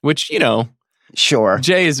this, which, you know, sure.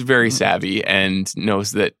 Jay is very savvy and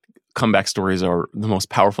knows that comeback stories are the most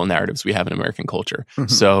powerful narratives we have in American culture.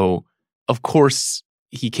 So, of course,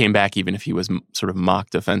 he came back even if he was sort of mock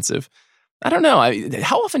defensive. I don't know.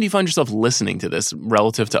 How often do you find yourself listening to this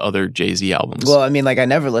relative to other Jay-Z albums? Well, I mean, like I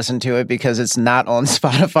never listened to it because it's not on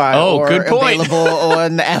Spotify or good point. Available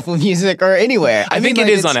on Apple Music or anywhere. I think mean, it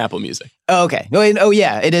like is on Apple Music. Oh, okay. Oh,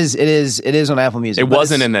 yeah. It is on Apple Music. It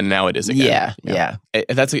wasn't, and then now it is again. Yeah.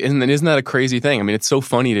 And isn't that a crazy thing? I mean, it's so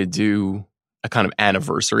funny to do a kind of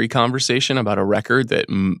anniversary conversation about a record that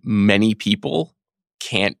many people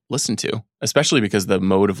can't listen to, especially because the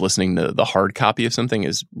mode of listening to the hard copy of something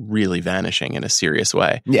is really vanishing in a serious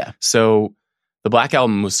way. Yeah. So the Black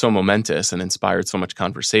Album was so momentous and inspired so much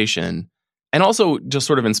conversation and also just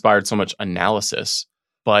sort of inspired so much analysis.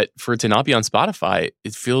 But for it to not be on Spotify,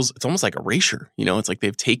 it's almost like erasure. You know, it's like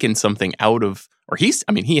they've taken something out of, or he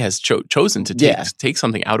has chosen to take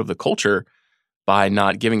something out of the culture by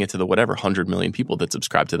not giving it to the whatever 100 million people that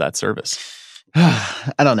subscribe to that service.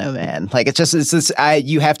 I don't know, man. Like it's this.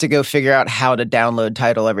 You have to go figure out how to download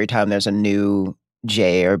Tidal every time there's a new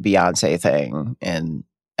Jay or Beyonce thing. And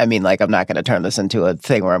I mean, like, I'm not going to turn this into a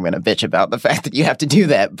thing where I'm going to bitch about the fact that you have to do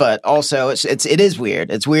that. But also, it is weird.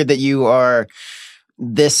 It's weird that you are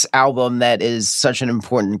this album that is such an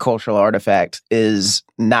important cultural artifact is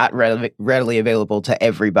not readily available to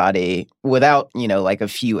everybody without, you know, like a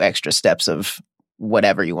few extra steps of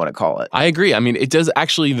whatever you want to call it. I agree. I mean, it does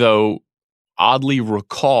actually, though, oddly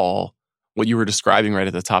recall what you were describing right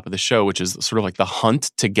at the top of the show, which is sort of like the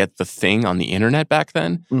hunt to get the thing on the internet back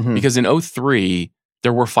then. Because in 2003,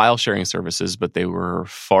 there were file sharing services, but they were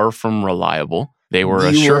far from reliable. They were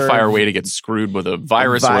a surefire way to get screwed with a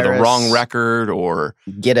virus or the wrong record or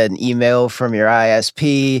get an email from your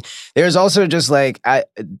ISP. There's also just like, I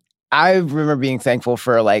remember being thankful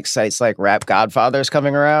for like sites like Rap Godfathers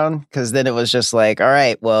coming around, because then it was just like, all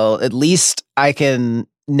right, well, at least I can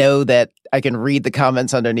know that I can read the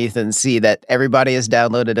comments underneath and see that everybody has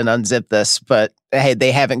downloaded and unzipped this, but hey,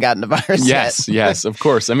 they haven't gotten the virus yet. Yes, of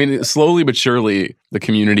course. I mean, slowly but surely, the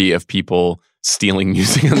community of people stealing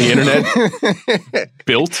music on the internet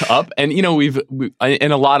built up. And, you know, we've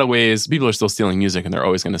in a lot of ways, people are still stealing music and they're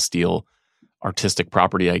always going to steal artistic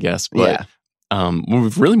property, I guess. But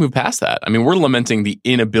we've really moved past that. I mean, we're lamenting the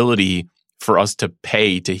inability for us to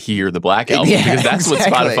pay to hear the Black Album because that's what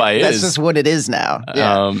Spotify is. That's just what it is now.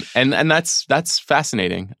 Yeah. And that's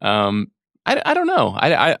fascinating. I don't know.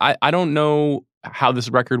 I don't know how this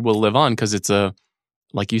record will live on because it's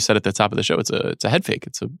like you said at the top of the show, it's a head fake.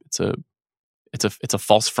 It's a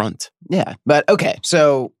false front. Yeah. But okay.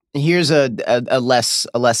 So here's a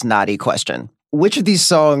less naughty question. Which of these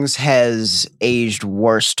songs has aged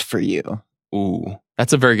worst for you? Ooh,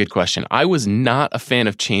 that's a very good question. I was not a fan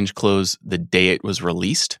of Change Clothes the day it was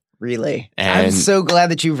released. Really? And I'm so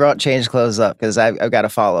glad that you brought Change Clothes up because I've got a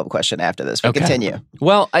follow-up question after this. But continue.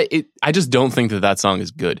 Well, I just don't think that song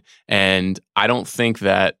is good. And I don't think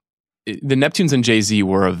that the Neptunes and Jay-Z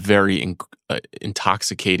were a very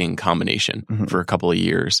intoxicating combination for a couple of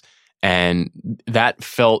years. And that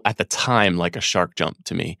felt at the time like a shark jump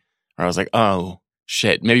to me. Where I was like, oh,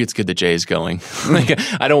 shit, maybe it's good that Jay is going. Like,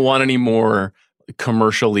 I don't want any more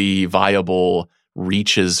commercially viable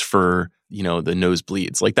reaches for, you know, the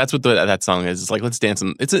nosebleeds. Like, that's what that song is. It's like, let's dance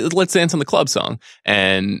on the club song.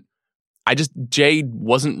 And Jay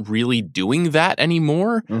wasn't really doing that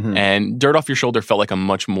anymore. And Dirt Off Your Shoulder felt like a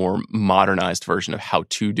much more modernized version of how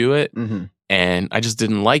to do it. And I just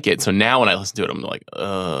didn't like it. So now when I listen to it, I'm like,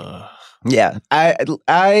 ugh. Yeah.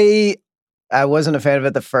 I wasn't a fan of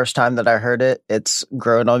it the first time that I heard it. It's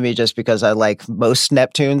grown on me just because I like most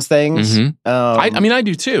Neptunes things. I mean, I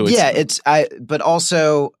do too. But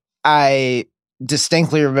also I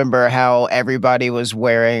distinctly remember how everybody was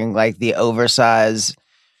wearing like the oversized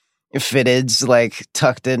fitteds, like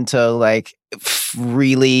tucked into like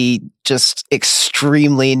really just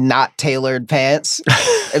extremely not tailored pants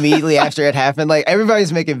immediately after it happened. Like,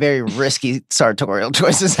 everybody's making very risky sartorial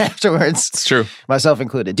choices afterwards. It's true. Myself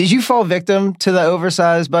included. Did you fall victim to the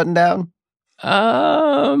oversized button down?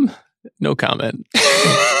 No comment.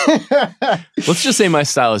 Let's just say my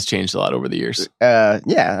style has changed a lot over the years.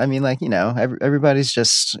 Yeah. I mean, like, you know, everybody's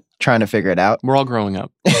just trying to figure it out. We're all growing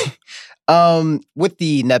up. With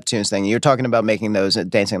the Neptunes thing, you're talking about making those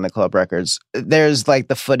Dancing in the Club records. There's like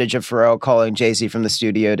the footage of Pharrell calling Jay-Z from the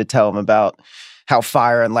studio to tell him about how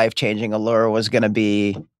fire and life-changing Allure was going to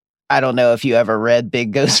be. I don't know if you ever read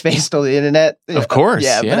Big Ghostface on the internet. Of course.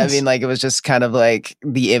 Yeah, yes. But I mean, like, it was just kind of like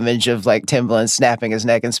the image of like Timbaland snapping his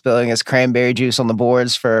neck and spilling his cranberry juice on the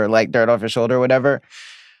boards for like Dirt Off Your Shoulder or whatever.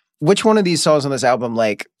 Which one of these songs on this album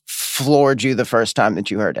like floored you the first time that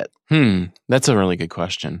you heard it? That's a really good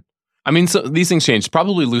question. I mean, so these things changed.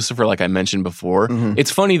 Probably Lucifer, like I mentioned before. It's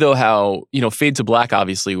funny, though, how, you know, Fade to Black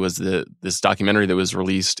obviously was this documentary that was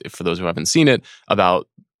released, for those who haven't seen it, about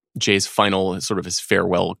Jay's final, sort of his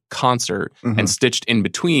farewell concert. And stitched in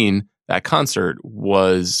between that concert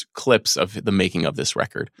was clips of the making of this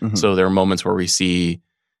record. So there are moments where we see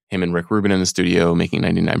him and Rick Rubin in the studio making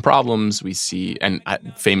 99 Problems. We see, and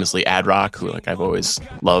famously Ad Rock, who like I've always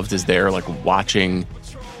loved, is there like watching,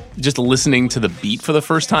 just listening to the beat for the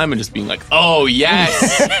first time and just being like, oh,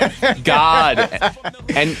 yes, God.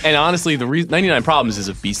 And honestly, the 99 Problems is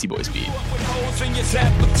a Beastie Boys beat.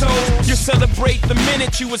 You celebrate the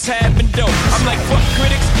minute you was having dope. I'm like, fuck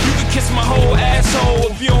critics, you can kiss my whole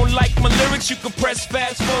asshole. If you don't like my lyrics, you can press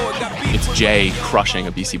fast forward. It's Jay crushing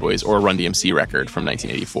a Beastie Boys or a Run DMC record from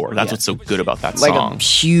 1984. That's what's so good about that song. Like a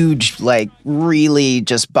huge, like really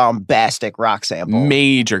just bombastic rock sample.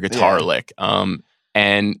 Major guitar lick.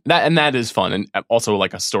 And that is fun. And also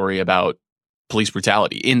like a story about police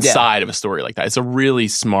brutality inside of a story like that. It's a really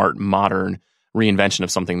smart, modern reinvention of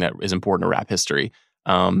something that is important to rap history.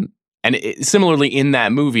 And similarly in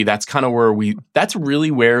that movie, that's kind of where that's really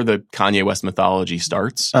where the Kanye West mythology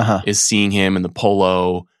starts, is seeing him in the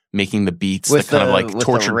polo, making the beats, with the kind of like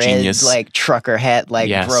torture red, genius, like trucker hat, like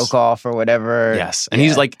broke off or whatever. Yes. And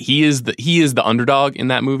he's like, he is the underdog in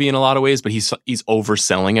that movie in a lot of ways, but he's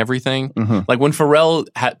overselling everything. Like when Pharrell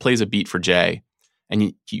plays a beat for Jay,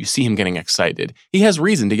 and you see him getting excited, he has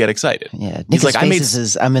reason to get excited. Yeah, he's like,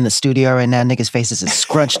 I'm in the studio right now. Niggas' faces is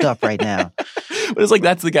scrunched up right now. But it's like,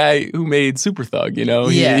 that's the guy who made Super Thug, you know?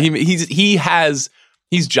 Yeah.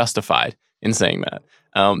 He's justified in saying that.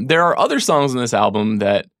 There are other songs on this album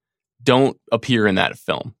that don't appear in that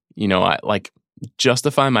film. You know, I like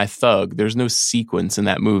Justify My Thug. There's no sequence in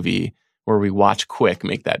that movie where we watch Quick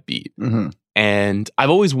make that beat. Mm-hmm. And I've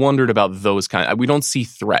always wondered about those we don't see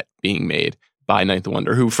Threat being made by Ninth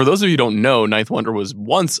Wonder, who, for those of you who don't know, Ninth Wonder was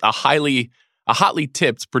once a hotly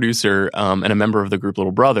tipped producer and a member of the group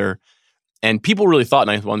Little Brother. And people really thought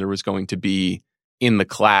Ninth Wonder was going to be in the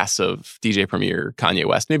class of DJ Premier, Kanye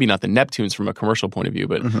West. Maybe not the Neptunes from a commercial point of view,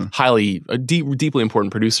 but deeply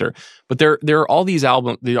important producer. But there are all these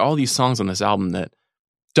songs on this album that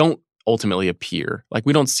don't ultimately appear. Like,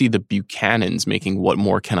 we don't see the Buchanans making What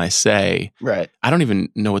More Can I Say? Right. I don't even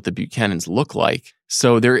know what the Buchanans look like.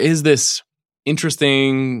 So there is this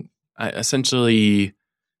interesting, essentially,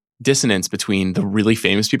 dissonance between the really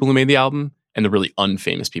famous people who made the album and the really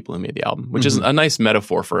unfamous people who made the album, which is a nice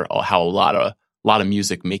metaphor for how a lot of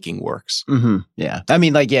music making works. Mm-hmm. Yeah. I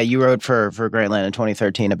mean, like, yeah, you wrote for Grantland in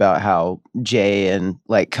 2013 about how Jay and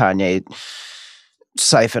like Kanye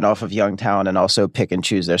siphon off of young talent and also pick and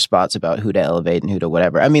choose their spots about who to elevate and who to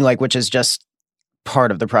whatever. I mean, like, which is just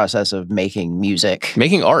part of the process of making music.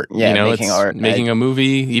 Making art. Yeah, you know, making art. Making a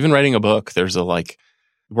movie, even writing a book. There's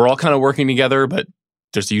we're all kind of working together, but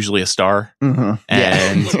there's usually a star. Mm-hmm.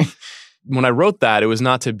 And when I wrote that, it was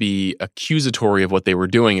not to be accusatory of what they were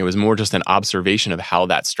doing. It was more just an observation of how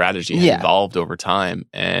that strategy had evolved over time.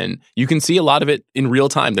 And you can see a lot of it in real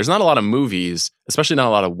time. There's not a lot of movies, especially not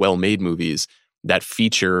a lot of well-made movies, that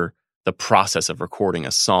feature the process of recording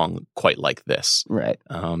a song quite like this. Right.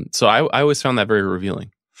 So I always found that very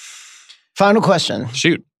revealing. Final question.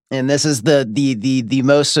 Shoot. And this is the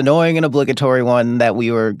most annoying and obligatory one that we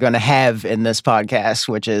were going to have in this podcast,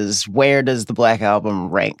 which is, where does the Black Album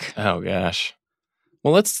rank? Oh gosh.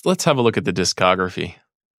 Well, let's have a look at the discography.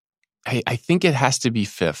 I think it has to be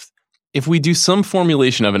 5th. If we do some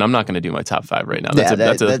formulation of it, I'm not going to do my top 5 right now. That's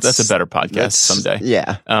a better podcast someday.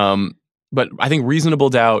 Yeah. But I think Reasonable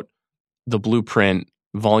Doubt, The Blueprint,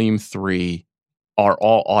 Volume 3 are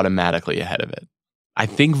all automatically ahead of it. I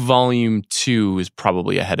think Volume 2 is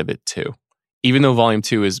probably ahead of it too. Even though Volume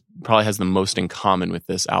 2 probably has the most in common with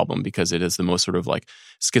this album because it is the most sort of like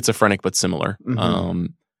schizophrenic but similar. Mm-hmm.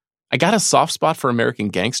 I got a soft spot for American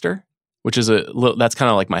Gangster, which is that's kind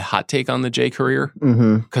of like my hot take on the Jay career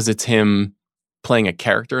because it's him playing a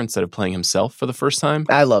character instead of playing himself for the first time.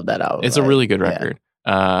 I love that album. It's a really good record.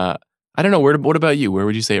 Yeah. I don't know. What about you? Where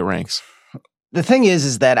would you say it ranks? The thing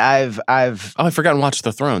is that I've I forgot Watch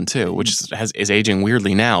the Throne too, which is aging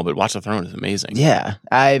weirdly now, but Watch the Throne is amazing. Yeah,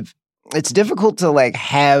 it's difficult to like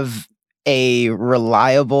have a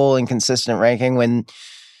reliable and consistent ranking when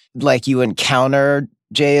like you encounter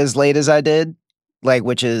Jay as late as I did, like,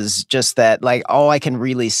 which is just that like all I can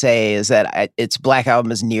really say is that its Black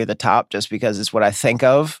Album is near the top just because it's what I think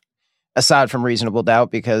of, aside from Reasonable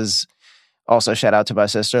Doubt, because also shout out to my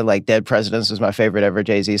sister, like Dead Presidents was my favorite ever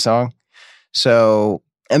Jay-Z song. So,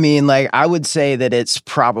 I mean, like, I would say that it's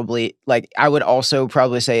probably, like, I would also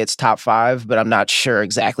probably say it's top 5, but I'm not sure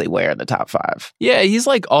exactly where in the top 5. Yeah, he's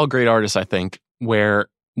like all great artists, I think, where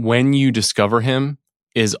when you discover him,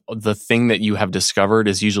 is the thing that you have discovered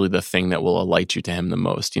is usually the thing that will alight you to him the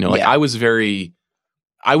most. You know, like, I was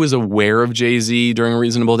aware of Jay-Z during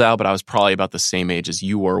Reasonable Doubt, but I was probably about the same age as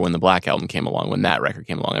you were when the Black Album came along, when that record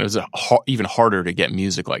came along. It was even harder to get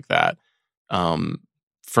music like that.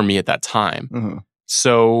 For me at that time. Mm-hmm.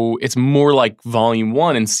 So it's more like Volume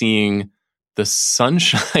 1 and seeing the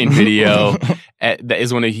Sunshine video that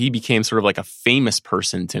is when he became sort of like a famous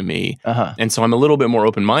person to me. Uh-huh. And so I'm a little bit more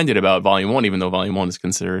open-minded about Volume 1, even though Volume 1 is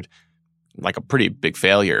considered like a pretty big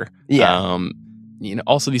failure. Yeah. You know,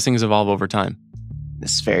 also these things evolve over time.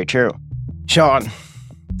 This is very true. Sean,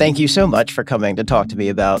 thank you so much for coming to talk to me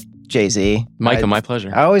about Jay-Z. Micah, my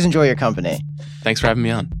pleasure. I always enjoy your company. Thanks for having me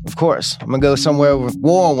on. Of course. I'm going to go somewhere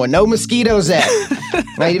warm where no mosquitoes at.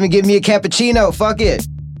 Might even give me a cappuccino. Fuck it.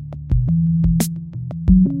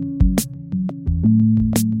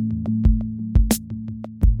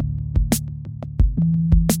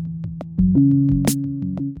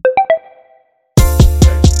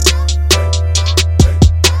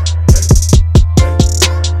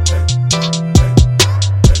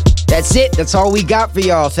 That's it. That's all we got for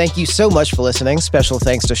y'all. Thank you so much for listening. Special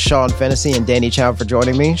thanks to Sean Fennessy and Danny Chow for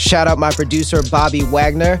joining me. Shout out my producer, Bobby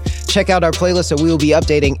Wagner. Check out our playlist that we will be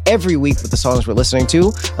updating every week with the songs we're listening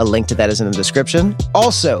to. A link to that is in the description.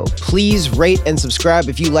 Also, please rate and subscribe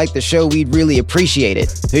if you like the show. We'd really appreciate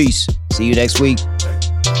it. Peace. See you next week.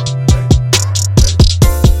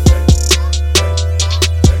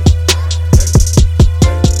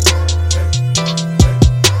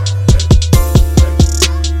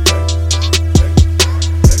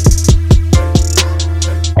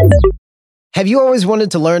 Have you always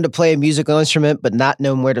wanted to learn to play a musical instrument but not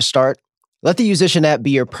known where to start? Let the Musician app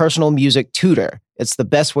be your personal music tutor. It's the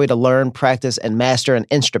best way to learn, practice, and master an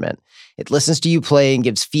instrument. It listens to you play and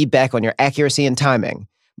gives feedback on your accuracy and timing.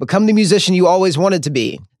 Become the musician you always wanted to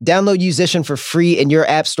be. Download Musician for free in your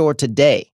app store today.